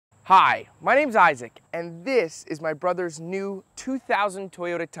Hi, my name's Isaac, and this is my brother's new 2000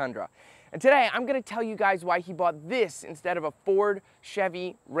 Toyota Tundra. And today I'm going to tell you guys why he bought this instead of a Ford,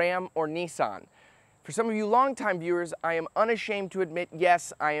 Chevy, Ram, or Nissan. For some of you longtime viewers, I am unashamed to admit,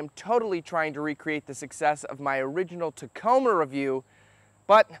 yes, I am totally trying to recreate the success of my original Tacoma review,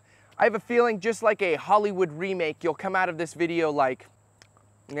 but I have a feeling just like a Hollywood remake, you'll come out of this video like,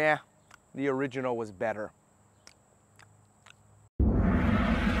 nah, the original was better.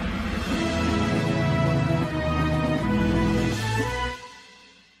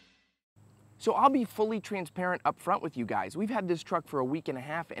 So I'll be fully transparent up front with you guys. We've had this truck for a week and a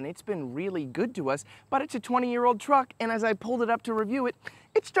half and it's been really good to us, but it's a 20-year-old truck, and as I pulled it up to review it,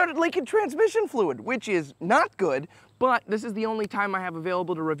 it started leaking transmission fluid, which is not good, but this is the only time I have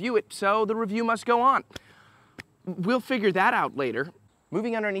available to review it, so the review must go on. We'll figure that out later.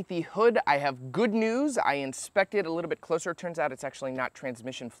 Moving underneath the hood, I have good news. I inspected a little bit closer. Turns out it's actually not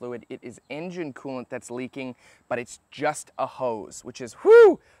transmission fluid. It is engine coolant that's leaking, but it's just a hose, which is,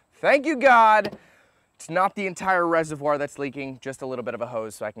 whew, thank you, God. It's not the entire reservoir that's leaking, just a little bit of a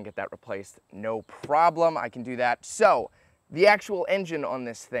hose, so I can get that replaced. No problem, I can do that. So, the actual engine on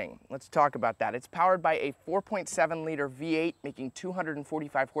this thing, let's talk about that. It's powered by a 4.7 liter V8, making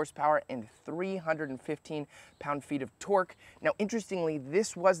 245 horsepower and 315 pound-feet of torque. Now, interestingly,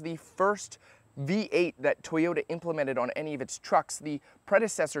 this was the first V8 that Toyota implemented on any of its trucks. The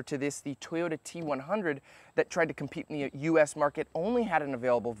predecessor to this, the Toyota T100 that tried to compete in the US market, only had an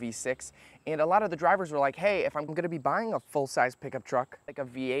available V6, and a lot of the drivers were like, hey, if I'm going to be buying a full-size pickup truck, like a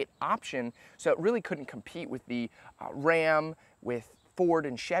V8 option, so it really couldn't compete with the Ram, with Ford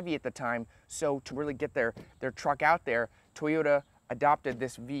and Chevy at the time. So to really get their truck out there, Toyota adopted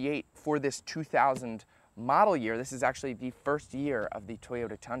this V8 for this 2000 model year. This is actually the first year of the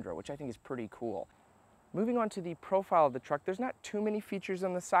Toyota Tundra, which I think is pretty cool. Moving on to the profile of the truck, there's not too many features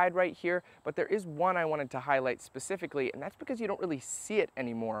on the side right here, but there is one I wanted to highlight specifically, and that's because you don't really see it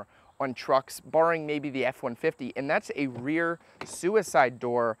anymore on trucks, barring maybe the F-150, and that's a rear suicide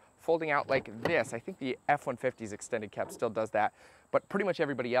door folding out like this. I think the F-150's extended cab still does that, but pretty much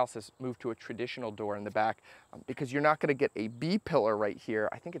everybody else has moved to a traditional door in the back because you're not going to get a B-pillar right here.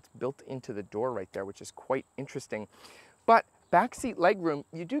 I think it's built into the door right there, which is quite interesting. But backseat legroom,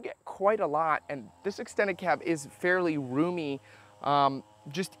 you do get quite a lot, and this extended cab is fairly roomy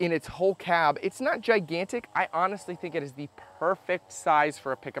just in its whole cab. It's not gigantic. I honestly think it is the perfect size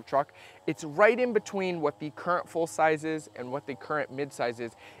for a pickup truck. It's right in between what the current full size is and what the current mid-size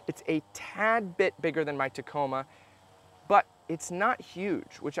is. It's a tad bit bigger than my Tacoma, but it's not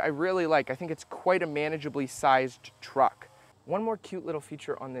huge, which I really like. I think it's quite a manageably sized truck. One more cute little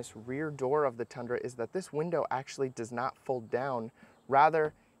feature on this rear door of the Tundra is that this window actually does not fold down.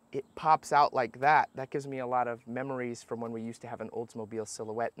 Rather, it pops out like that. That gives me a lot of memories from when we used to have an Oldsmobile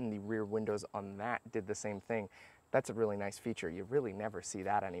Silhouette and the rear windows on that did the same thing. That's a really nice feature. You really never see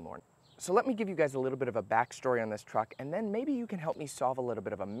that anymore. So let me give you guys a little bit of a backstory on this truck, and then maybe you can help me solve a little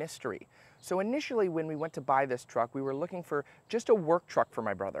bit of a mystery. So initially when we went to buy this truck, we were looking for just a work truck for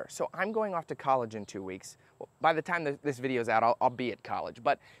my brother. So I'm going off to college in 2 weeks. Well, by the time this video's out, I'll be at college.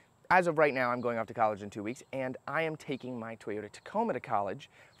 But as of right now, I'm going off to college in 2 weeks, and I am taking my Toyota Tacoma to college.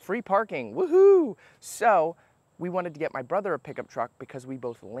 Free parking, woohoo! So we wanted to get my brother a pickup truck because we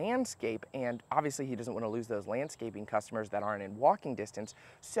both landscape, and obviously he doesn't want to lose those landscaping customers that aren't in walking distance.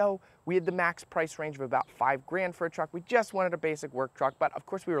 So we had the max price range of about $5 grand for a truck. We just wanted a basic work truck, but of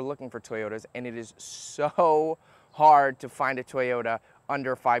course we were looking for Toyotas, and it is so hard to find a Toyota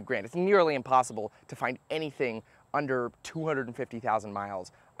under $5 grand. It's nearly impossible to find anything under 250,000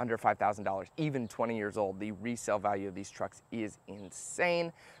 miles, under $5,000, even 20 years old. The resale value of these trucks is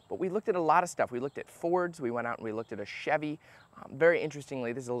insane. But we looked at a lot of stuff. We looked at Fords, we went out and we looked at a Chevy. Very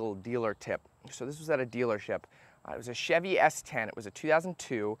interestingly, this is a little dealer tip. So this was at a dealership. It was a Chevy S10, it was a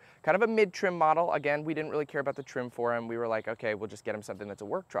 2002, kind of a mid-trim model. Again, we didn't really care about the trim for him. We were like, okay, we'll just get him something that's a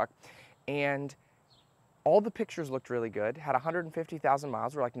work truck. And all the pictures looked really good, had 150,000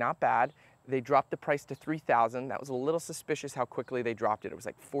 miles. We're like, not bad. They dropped the price to $3,000. That was a little suspicious how quickly they dropped it. It was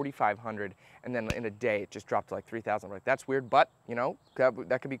like $4,500, and then in a day it just dropped to like $3,000. We're like, that's weird, but you know,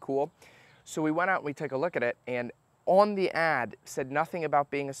 that could be cool. So we went out and we took a look at it, and on the ad said nothing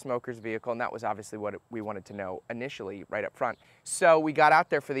about being a smoker's vehicle, and that was obviously what we wanted to know initially right up front. So we got out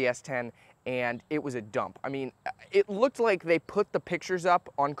there for the S10, and it was a dump. I mean, it looked like they put the pictures up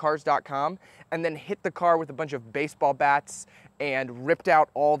on cars.com and then hit the car with a bunch of baseball bats and ripped out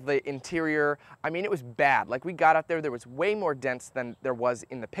all the interior. I mean, it was bad. Like, we got out there was way more dents than there was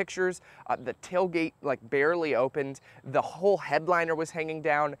in the pictures. The tailgate like barely opened. The whole headliner was hanging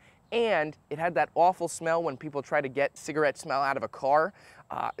down. and it had that awful smell when people try to get cigarette smell out of a car.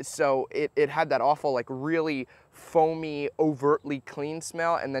 So it had that awful, like really foamy, overtly clean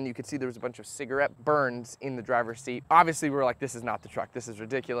smell, and then you could see there was a bunch of cigarette burns in the driver's seat. Obviously, we were like, this is not the truck. This is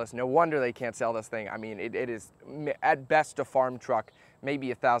ridiculous. No wonder they can't sell this thing. I mean, it is at best a farm truck, maybe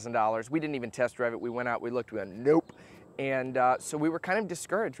 $1,000. We didn't even test drive it. We went out, we looked, we went, nope. And so we were kind of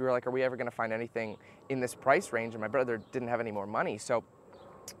discouraged. We were like, are we ever gonna find anything in this price range? And my brother didn't have any more money. So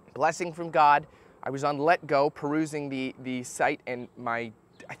blessing from God, I was on Let Go perusing the site, and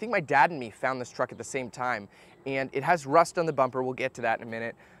I think my dad and me found this truck at the same time, and it has rust on the bumper. We'll get to that in a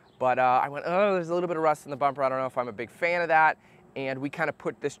minute. But I went, oh, there's a little bit of rust on the bumper. I don't know if I'm a big fan of that. And we kind of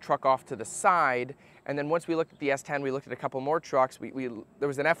put this truck off to the side. And then once we looked at the S10, we looked at a couple more trucks. There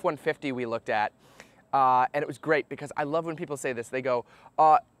was an F-150 we looked at, and it was great because I love when people say this. They go,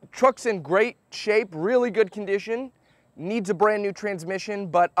 truck's in great shape, really good condition, needs a brand new transmission,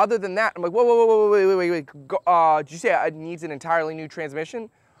 but other than that, I'm like, whoa, whoa, whoa, whoa, wait. Did you say it needs an entirely new transmission?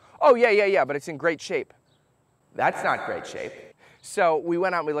 Oh, yeah, but it's in great shape. That's not great shape. So we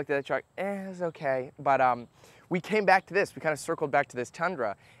went out and we looked at the truck, it was okay. But we came back to this, we kind of circled back to this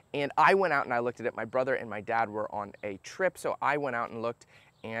Tundra, and I went out and I looked at it. My brother and my dad were on a trip, so I went out and looked,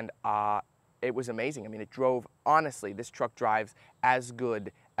 and it was amazing. I mean, it drove, honestly, this truck drives as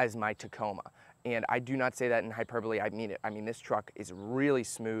good as my Tacoma. And I do not say that in hyperbole, I mean it. I mean, this truck is really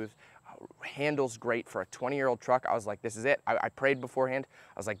smooth, handles great for a 20-year-old truck. I was like, this is it. I prayed beforehand.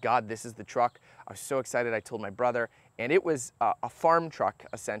 I was like, God, this is the truck. I was so excited. I told my brother, and it was a farm truck,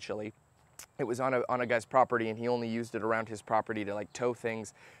 essentially. It was on a guy's property, and he only used it around his property to like tow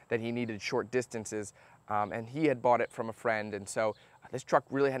things that he needed short distances. And he had bought it from a friend, and so this truck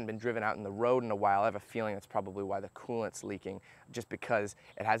really hadn't been driven out in the road in a while. I have a feeling that's probably why the coolant's leaking, just because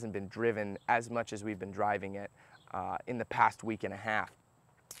it hasn't been driven as much as we've been driving it in the past week and a half.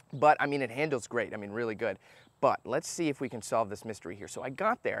 But I mean, it handles great. I mean, really good. But let's see if we can solve this mystery here. So I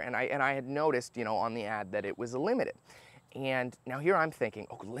got there, and I had noticed, you know, on the ad that it was a limited. And now here I'm thinking,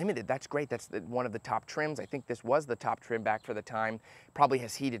 oh, limited, that's great. That's one of the top trims. I think this was the top trim back for the time. Probably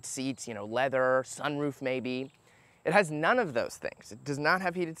has heated seats, you know, leather, sunroof maybe. It has none of those things. It does not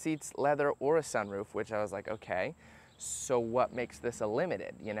have heated seats, leather, or a sunroof, which I was like, okay, so what makes this a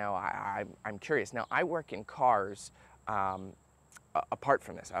limited? You know, I'm curious. Now, I work in cars apart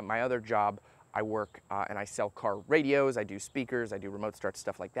from this. My other job, I work and I sell car radios, I do speakers, I do remote start,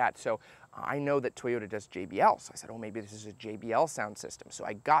 stuff like that. So I know that Toyota does JBL. So I said, oh, maybe this is a JBL sound system. So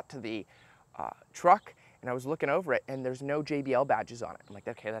I got to the truck and I was looking over it, and there's no JBL badges on it. I'm like,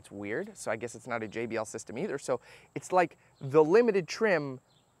 okay, that's weird. So I guess it's not a JBL system either. So it's like the limited trim,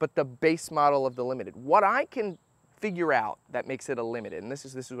 but the base model of the limited. What I can figure out that makes it a limited, and this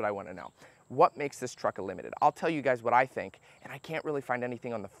is what I want to know. What makes this truck a limited? I'll tell you guys what I think, and I can't really find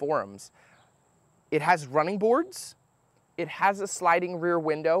anything on the forums. It has running boards. It has a sliding rear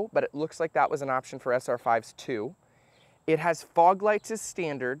window, but it looks like that was an option for SR5s too. It has fog lights as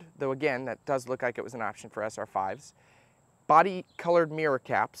standard, though again, that does look like it was an option for SR5s. Body colored mirror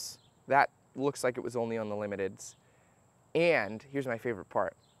caps. That looks like it was only on the limiteds. And here's my favorite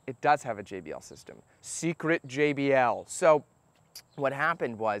part. It does have a JBL system. Secret JBL. So what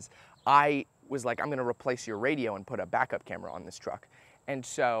happened was I was like, I'm gonna replace your radio and put a backup camera on this truck. And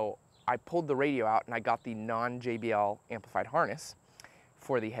so I pulled the radio out and I got the non-JBL amplified harness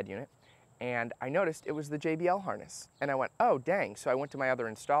for the head unit. And I noticed it was the JBL harness. And I went, oh, dang. So I went to my other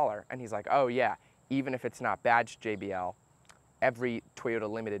installer and he's like, oh yeah, even if it's not badged JBL, every Toyota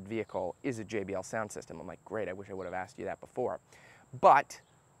limited vehicle is a JBL sound system. I'm like, great, I wish I would have asked you that before. But,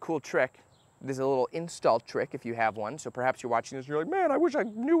 cool trick, there's a little install trick if you have one. So perhaps you're watching this and you're like, man, I wish I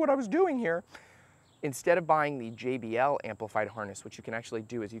knew what I was doing here. Instead of buying the JBL amplified harness, what you can actually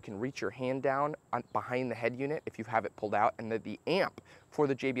do is you can reach your hand down behind the head unit if you have it pulled out, and the amp for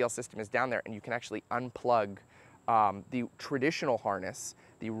the JBL system is down there, and you can actually unplug the traditional harness,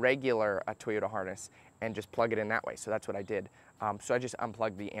 the regular Toyota harness, and just plug it in that way. So that's what I did. So I just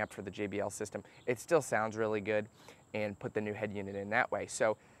unplugged the amp for the JBL system. It still sounds really good, and put the new head unit in that way.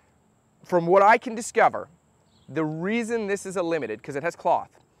 So from what I can discover, the reason this is a limited, because it has cloth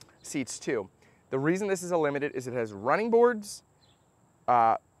seats too, the reason this is a limited is it has running boards,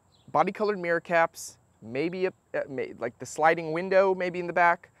 body colored mirror caps, maybe like the sliding window maybe in the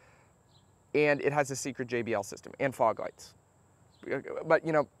back, and it has a secret JBL system and fog lights. But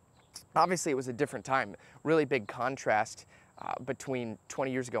you know, obviously it was a different time, really big contrast between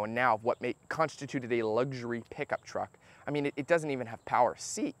 20 years ago and now of what constituted a luxury pickup truck. I mean, it doesn't even have power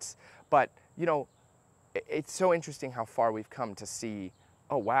seats, but you know, it's so interesting how far we've come to see,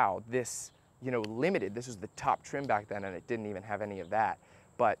 oh wow, this, you know, limited, this was the top trim back then and it didn't even have any of that.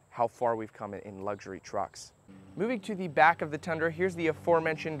 but how far we've come in luxury trucks. Moving to the back of the Tundra, here's the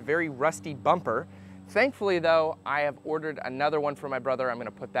aforementioned very rusty bumper. Thankfully though, I have ordered another one for my brother. I'm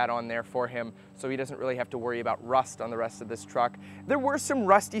gonna put that on there for him so he doesn't really have to worry about rust on the rest of this truck. There were some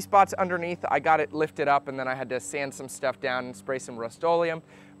rusty spots underneath. I got it lifted up and then I had to sand some stuff down and spray some Rust-Oleum.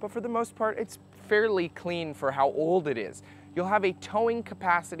 But for the most part, it's fairly clean for how old it is. You'll have a towing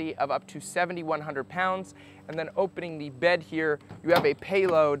capacity of up to 7,100 pounds. And then opening the bed here, you have a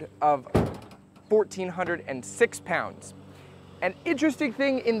payload of 1,406 pounds. An interesting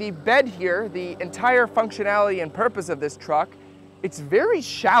thing in the bed here, the entire functionality and purpose of this truck, it's very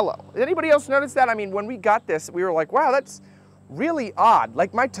shallow. Did anybody else notice that? I mean, when we got this, we were like, wow, that's really odd.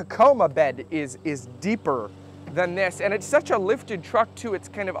 Like my Tacoma bed is deeper than this, and it's such a lifted truck too. It's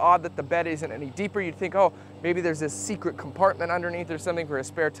kind of odd that the bed isn't any deeper. You'd think, oh, maybe there's this secret compartment underneath or something for a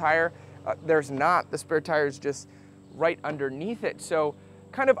spare tire. There's not. The spare tire is just right underneath it. So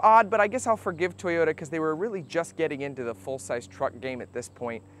kind of odd, but I guess I'll forgive Toyota because they were really just getting into the full-size truck game at this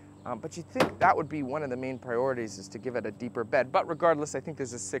point. But you'd think that would be one of the main priorities, is to give it a deeper bed. But regardless, I think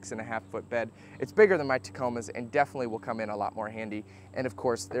there's a 6.5-foot bed. It's bigger than my Tacomas and definitely will come in a lot more handy. And of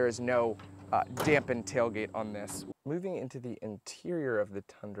course, there is no dampened tailgate on this. Moving into the interior of the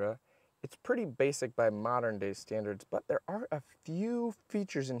Tundra, it's pretty basic by modern day standards, but there are a few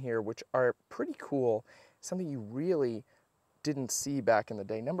features in here which are pretty cool, something you really didn't see back in the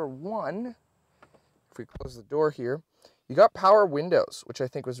day. Number one, if we close the door here, you got power windows, which I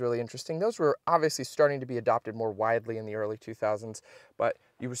think was really interesting. Those were obviously starting to be adopted more widely in the early 2000s, but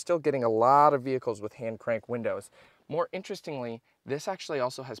you were still getting a lot of vehicles with hand crank windows. More interestingly, this actually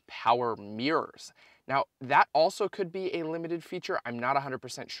also has power mirrors. Now, that also could be a limited feature. I'm not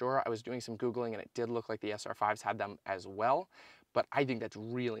 100% sure. I was doing some Googling and it did look like the SR5s had them as well, but I think that's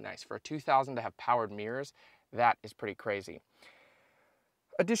really nice. For a 2000 to have powered mirrors, that is pretty crazy.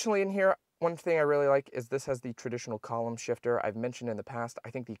 Additionally in here, one thing I really like is this has the traditional column shifter. I've mentioned in the past, I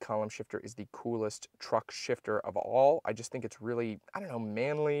think the column shifter is the coolest truck shifter of all. I just think it's really, I don't know,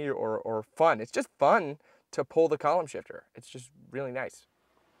 manly or fun. It's just fun to pull the column shifter. It's just really nice.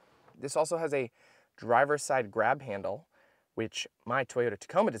 This also has a driver's side grab handle, which my Toyota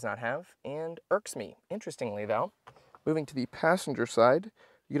Tacoma does not have and irks me. Interestingly though, moving to the passenger side,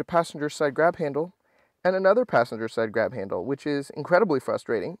 you get a passenger side grab handle and another passenger side grab handle, which is incredibly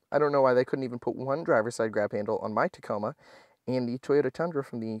frustrating. I don't know why they couldn't even put one driver's side grab handle on my Tacoma, and the Toyota Tundra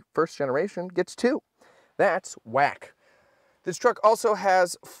from the first generation gets two. That's whack. This truck also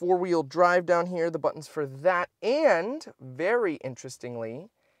has four-wheel drive down here, the buttons for that, and very interestingly,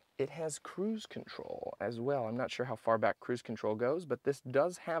 it has cruise control as well. I'm not sure how far back cruise control goes, but this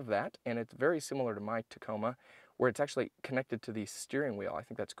does have that, and it's very similar to my Tacoma, where it's actually connected to the steering wheel. I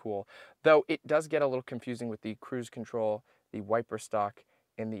think that's cool. Though it does get a little confusing with the cruise control, the wiper stock,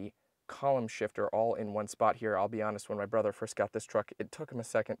 and the column shifter all in one spot here. I'll be honest, when my brother first got this truck, it took him a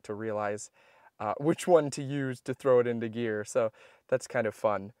second to realize which one to use to throw it into gear. So that's kind of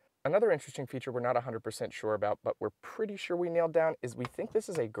fun. Another interesting feature we're not 100% sure about, but we're pretty sure we nailed down, is we think this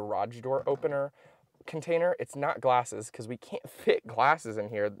is a garage door opener container. It's not glasses, because we can't fit glasses in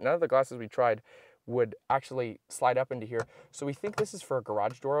here. None of the glasses we tried would actually slide up into here. So we think this is for a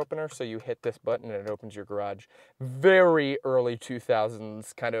garage door opener. So you hit this button and it opens your garage. Very early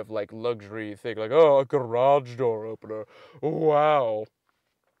 2000s kind of like luxury thing, like, oh, a garage door opener. Wow.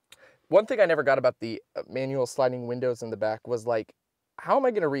 One thing I never got about the manual sliding windows in the back was like, how am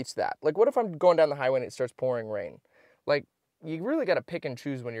I going to reach that? Like, what if I'm going down the highway and it starts pouring rain? Like, you really got to pick and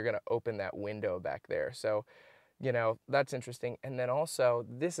choose when you're going to open that window back there. So, you know, that's interesting. And then also,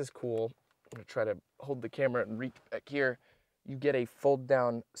 this is cool. I'm going to try to hold the camera and reach back here. You get a fold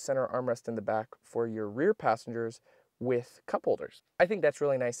down center armrest in the back for your rear passengers with cup holders. I think that's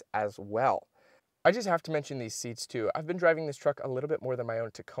really nice as well. I just have to mention these seats too. I've been driving this truck a little bit more than my own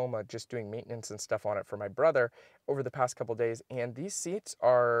Tacoma, just doing maintenance and stuff on it for my brother over the past couple days, and these seats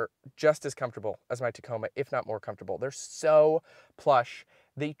are just as comfortable as my Tacoma, if not more comfortable. They're so plush.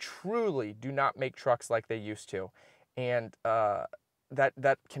 They truly do not make trucks like they used to, and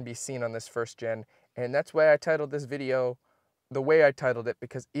that can be seen on this first gen, and that's why I titled this video the way I titled it,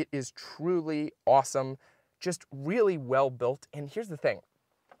 because it is truly awesome, just really well built. And here's the thing.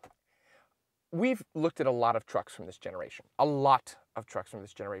 We've looked at a lot of trucks from this generation,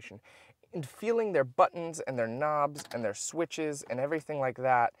 and feeling their buttons and their knobs and their switches and everything like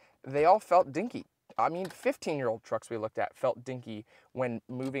that, they all felt dinky. I mean, 15-year-old trucks we looked at felt dinky when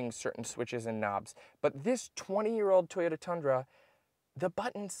moving certain switches and knobs, but this 20-year-old Toyota Tundra, the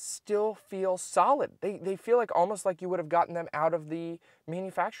buttons still feel solid. They feel like almost like you would have gotten them out of the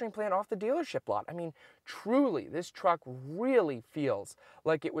manufacturing plant off the dealership lot. I mean, truly, this truck really feels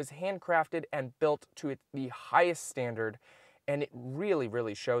like it was handcrafted and built to the highest standard, and it really,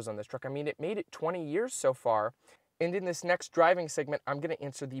 really shows on this truck. I mean, it made it 20 years so far, and in this next driving segment, I'm gonna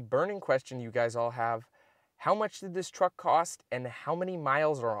answer the burning question you guys all have. How much did this truck cost, and how many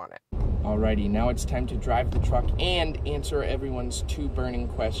miles are on it? Alrighty, now it's time to drive the truck and answer everyone's two burning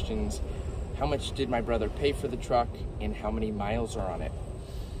questions. How much did my brother pay for the truck, and how many miles are on it?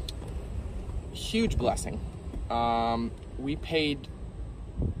 Huge blessing. We paid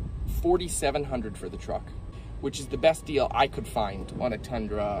 $4,700 for the truck, which is the best deal I could find on a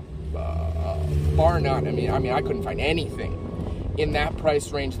Tundra, bar none. I mean, I couldn't find anything in that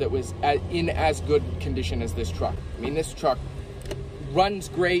price range that was in as good condition as this truck. I mean, this truck runs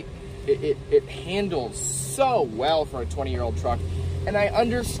great. It handles so well for a 20-year-old truck. And I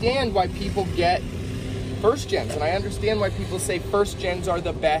understand why people get first gens, and I understand why people say first gens are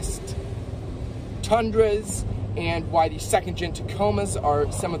the best Tundras, and why the second gen Tacomas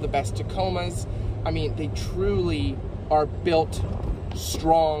are some of the best Tacomas. I mean, they truly are built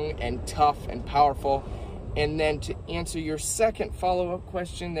strong and tough and powerful. And then to answer your second follow-up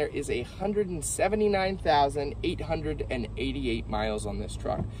question, there is 179,888 miles on this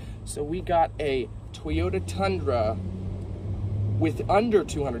truck. So we got a Toyota Tundra with under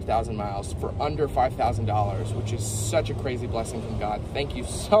 200,000 miles for under $5,000, which is such a crazy blessing from God. Thank you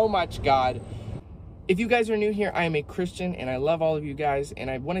so much, God. If you guys are new here, I am a Christian, and I love all of you guys, and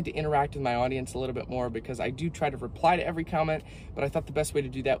I wanted to interact with my audience a little bit more because I do try to reply to every comment, but I thought the best way to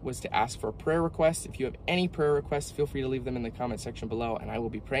do that was to ask for a prayer request. If you have any prayer requests, feel free to leave them in the comment section below, and I will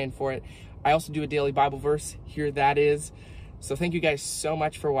be praying for it. I also do a daily Bible verse. Here that is. So thank you guys so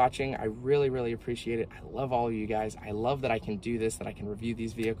much for watching. I really, really appreciate it. I love all of you guys. I love that I can do this, that I can review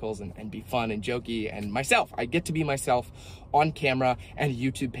these vehicles and be fun and jokey and myself. I get to be myself on camera, and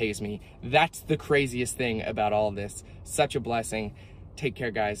YouTube pays me. That's the craziest thing about all of this. Such a blessing. Take care,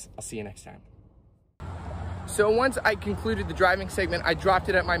 guys. I'll see you next time. So once I concluded the driving segment, I dropped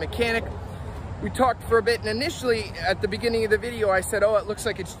it at my mechanic. We talked for a bit, and initially at the beginning of the video, I said, oh, it looks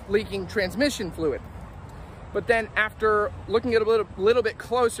like it's leaking transmission fluid. But then after looking at it a little bit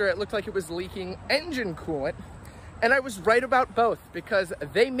closer, it looked like it was leaking engine coolant. And I was right about both because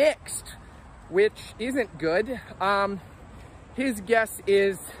they mixed, which isn't good. His guess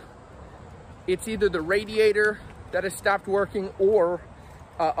is it's either the radiator that has stopped working or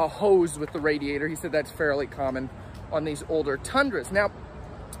a hose with the radiator. He said that's fairly common on these older Tundras. Now,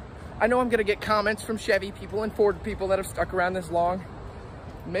 I know I'm gonna get comments from Chevy people and Ford people that have stuck around this long.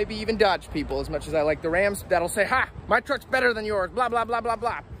 Maybe even Dodge people, as much as I like the Rams, that'll say, ha, my truck's better than yours, blah, blah, blah, blah,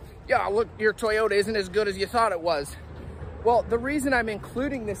 blah. Yeah, look, your Toyota isn't as good as you thought it was. Well, the reason I'm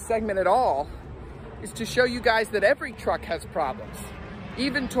including this segment at all is to show you guys that every truck has problems,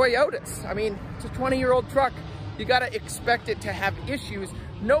 even Toyotas. I mean, it's a 20-year-old truck. You gotta expect it to have issues.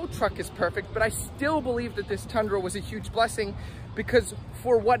 No truck is perfect, but I still believe that this Tundra was a huge blessing because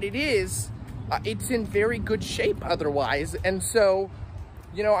for what it is, it's in very good shape otherwise. And so,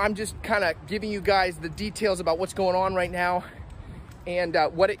 you know, I'm just kind of giving you guys the details about what's going on right now and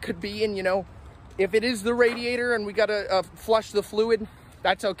what it could be. And, you know, if it is the radiator and we got to flush the fluid,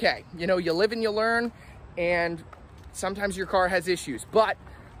 that's okay. You know, you live and you learn, and sometimes your car has issues. But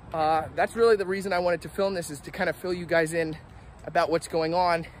that's really the reason I wanted to film this, is to kind of fill you guys in about what's going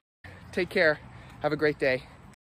on. Take care. Have a great day.